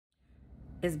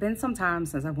It's been some time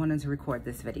since I wanted to record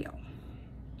this video.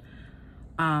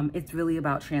 It's really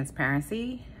about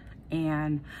transparency,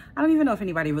 and I don't even know if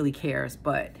anybody really cares,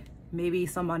 but maybe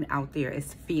someone out there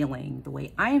is feeling the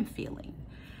way I am feeling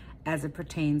as it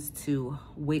pertains to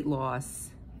weight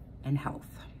loss and health.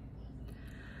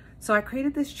 So I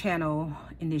created this channel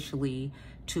initially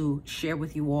to share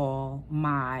with you all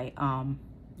my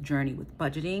journey with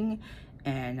budgeting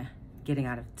and getting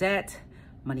out of debt,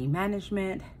 money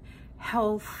management,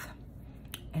 health,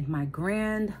 and my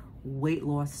grand weight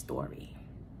loss story.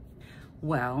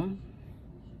 Well,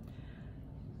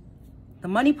 the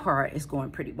money part is going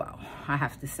pretty well, I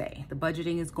have to say. The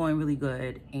budgeting is going really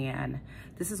good, and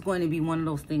this is going to be one of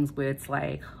those things where it's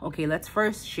like, okay, let's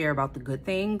first share about the good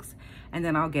things, and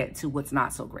then I'll get to what's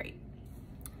not so great.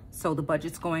 So the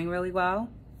budget's going really well.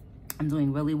 I'm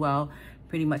doing really well,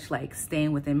 pretty much like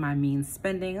staying within my means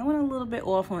spending. I went a little bit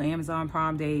off on Amazon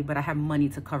Prime Day, but I have money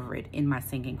to cover it in my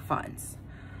sinking funds.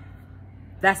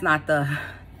 That's not the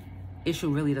issue,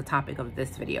 really the topic of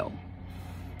this video.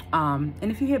 And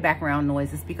if you hear background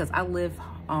noise, it's because I live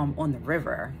on the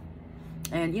river,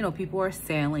 and you know, people are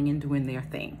sailing and doing their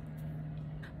thing.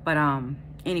 But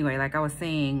anyway, like I was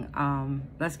saying,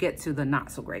 let's get to the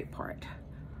not so great part.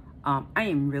 I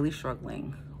am really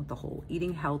struggling with the whole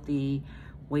eating healthy,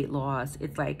 weight loss.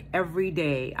 It's like every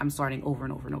day I'm starting over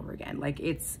and over and over again. Like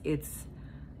it's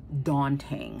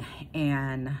daunting,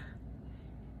 and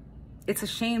it's a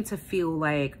shame to feel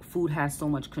like food has so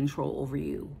much control over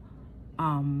you.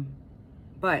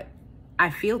 But I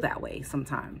feel that way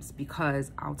sometimes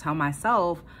because I'll tell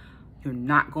myself, you're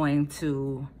not going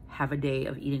to have a day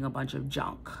of eating a bunch of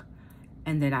junk.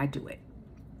 And then I do it.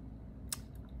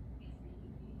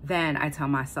 Then I tell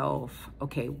myself,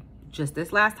 okay, just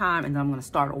this last time, and then I'm going to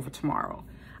start over tomorrow.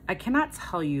 I cannot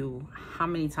tell you how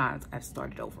many times I've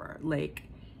started over. Like,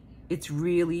 it's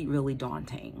really, really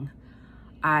daunting.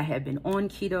 I have been on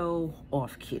keto,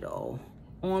 off keto,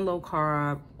 on low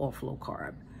carb, off low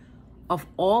carb. Of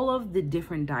all of the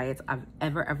different diets I've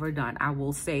ever done, I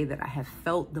will say that I have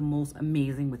felt the most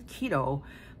amazing with keto,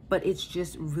 but it's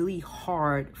just really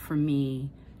hard for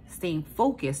me staying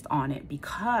focused on it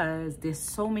because there's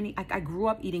so many. I grew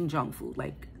up eating junk food,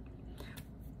 like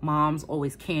mom's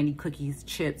always candy, cookies,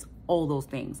 chips, all those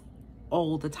things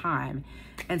all the time.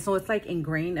 And so it's like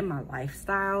ingrained in my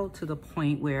lifestyle to the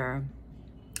point where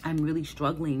I'm really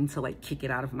struggling to like kick it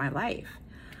out of my life.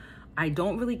 I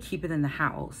don't really keep it in the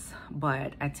house,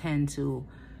 but I tend to,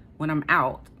 when I'm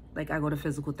out, like I go to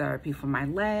physical therapy for my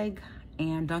leg,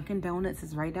 and Dunkin' Donuts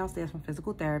is right downstairs from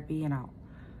physical therapy, and I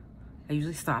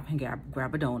usually stop and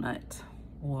grab a donut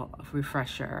or a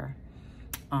refresher.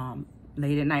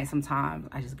 Late at night sometimes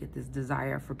I just get this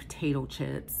desire for potato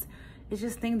chips. It's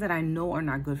just things that I know are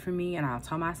not good for me, and I'll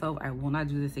tell myself I will not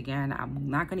do this again. I'm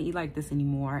not gonna eat like this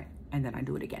anymore, and then I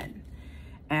do it again.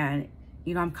 And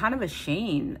you know, I'm kind of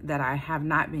ashamed that I have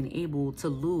not been able to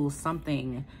lose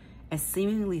something as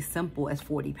seemingly simple as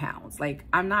 40 pounds. Like,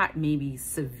 I'm not maybe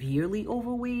severely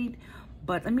overweight,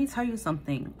 but let me tell you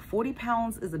something. 40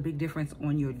 pounds is a big difference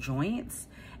on your joints.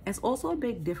 It's also a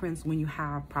big difference when you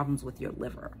have problems with your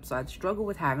liver. So I struggle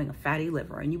with having a fatty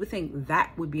liver, and you would think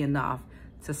that would be enough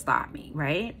to stop me,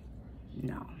 right?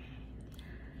 No.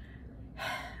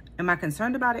 Am I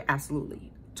concerned about it?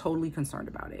 Absolutely. Totally concerned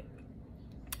about it.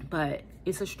 But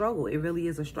it's a struggle. It really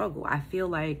is a struggle. I feel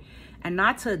like, and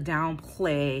not to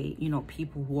downplay, you know,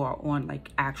 people who are on like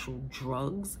actual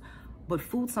drugs, but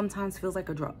food sometimes feels like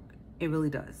a drug. It really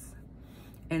does.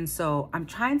 And so I'm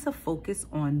trying to focus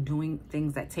on doing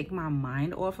things that take my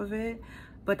mind off of it.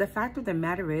 But the fact of the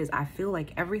matter is, I feel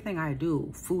like everything I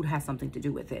do, food has something to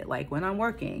do with it. Like when I'm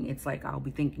working, it's like I'll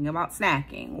be thinking about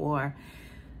snacking, or,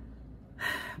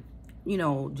 you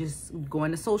know, just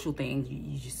going to social things.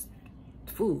 You just,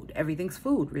 food, everything's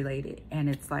food related. And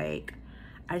it's like,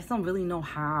 I just don't really know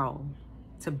how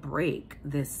to break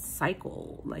this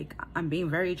cycle. Like, I'm being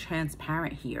very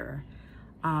transparent here.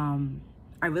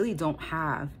 I really don't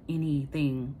have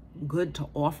anything good to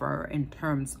offer in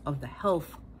terms of the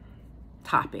health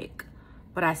topic,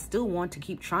 but I still want to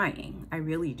keep trying. I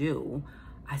really do.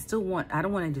 I don't want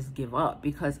to just give up,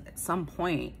 because at some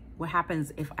point, what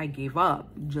happens if I gave up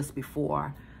just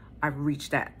before I've reached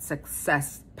that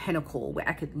success pinnacle where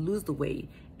I could lose the weight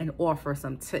and offer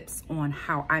some tips on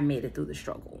how I made it through the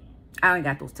struggle? I ain't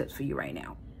got those tips for you right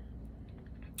now.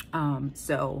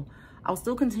 So I'll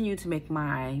still continue to make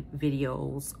my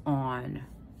videos on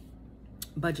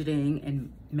budgeting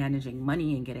and managing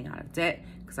money and getting out of debt,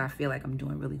 because I feel like I'm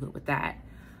doing really good with that.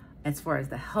 As far as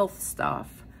the health stuff,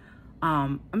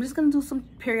 I'm just gonna do some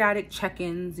periodic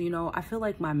check-ins. You know, I feel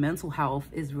like my mental health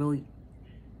is really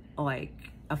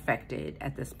like affected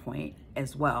at this point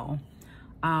as well.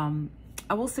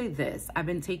 I will say this, I've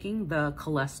been taking the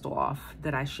cholesterol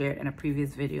that I shared in a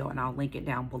previous video, and I'll link it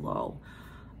down below.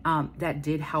 That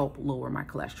did help lower my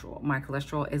cholesterol. My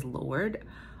cholesterol is lowered.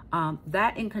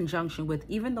 That in conjunction with,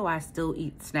 even though I still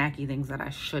eat snacky things that I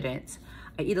shouldn't,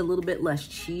 I eat a little bit less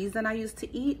cheese than I used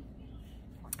to eat.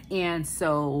 And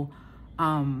so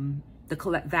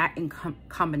that in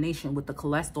combination with the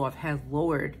cholesterol has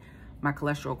lowered my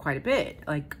cholesterol quite a bit,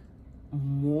 like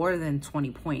more than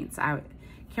 20 points. I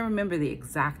can't remember the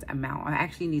exact amount. I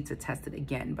actually need to test it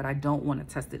again, but I don't want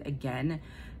to test it again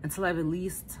until I've at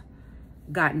least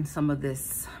gotten some of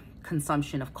this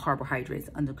consumption of carbohydrates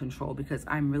under control, because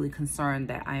I'm really concerned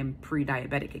that I'm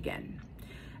pre-diabetic again.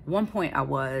 At one point I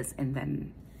was, and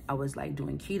then I was like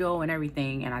doing keto and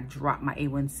everything, and I dropped my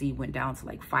A1C, went down to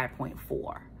like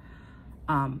 5.4.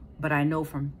 But I know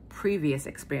from previous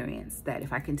experience that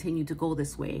if I continue to go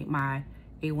this way, my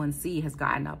A1C has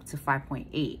gotten up to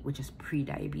 5.8, which is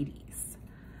pre-diabetes.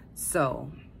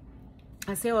 So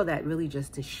I say all that really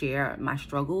just to share my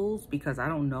struggles, because I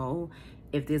don't know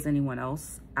if there's anyone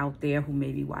else out there who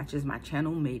maybe watches my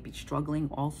channel may be struggling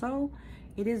also.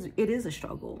 It is a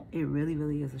struggle. It really,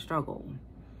 really is a struggle.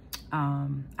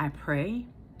 I pray,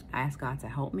 I ask God to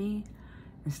help me.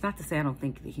 It's not to say I don't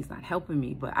think that he's not helping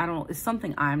me, but it's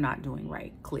something I'm not doing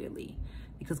right, clearly,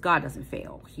 because God doesn't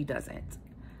fail. He doesn't.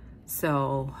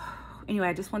 So anyway,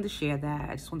 I just wanted to share that.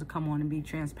 I just wanted to come on and be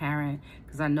transparent,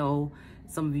 because I know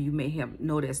some of you may have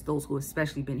noticed, those who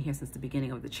especially been here since the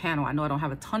beginning of the channel. I know I don't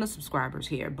have a ton of subscribers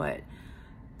here, but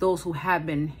those who have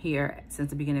been here since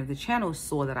the beginning of the channel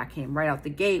saw that I came right out the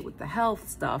gate with the health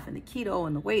stuff and the keto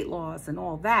and the weight loss and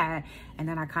all that. And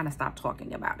then I kind of stopped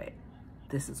talking about it.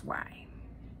 This is why.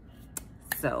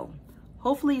 So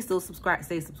hopefully you still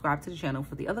stay subscribed to the channel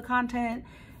for the other content.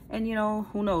 And you know,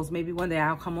 who knows, maybe one day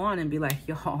I'll come on and be like,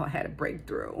 y'all, I had a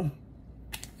breakthrough.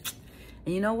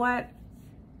 And you know what?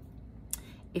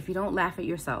 If you don't laugh at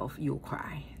yourself, you'll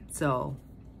cry. So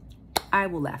I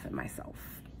will laugh at myself.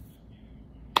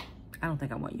 I don't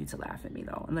think I want you to laugh at me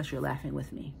though, unless you're laughing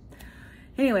with me.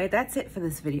 Anyway, that's it for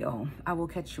this video. I will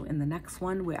catch you in the next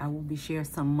one, where I will be sharing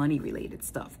some money related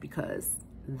stuff, because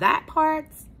that part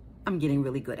I'm getting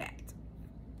really good at.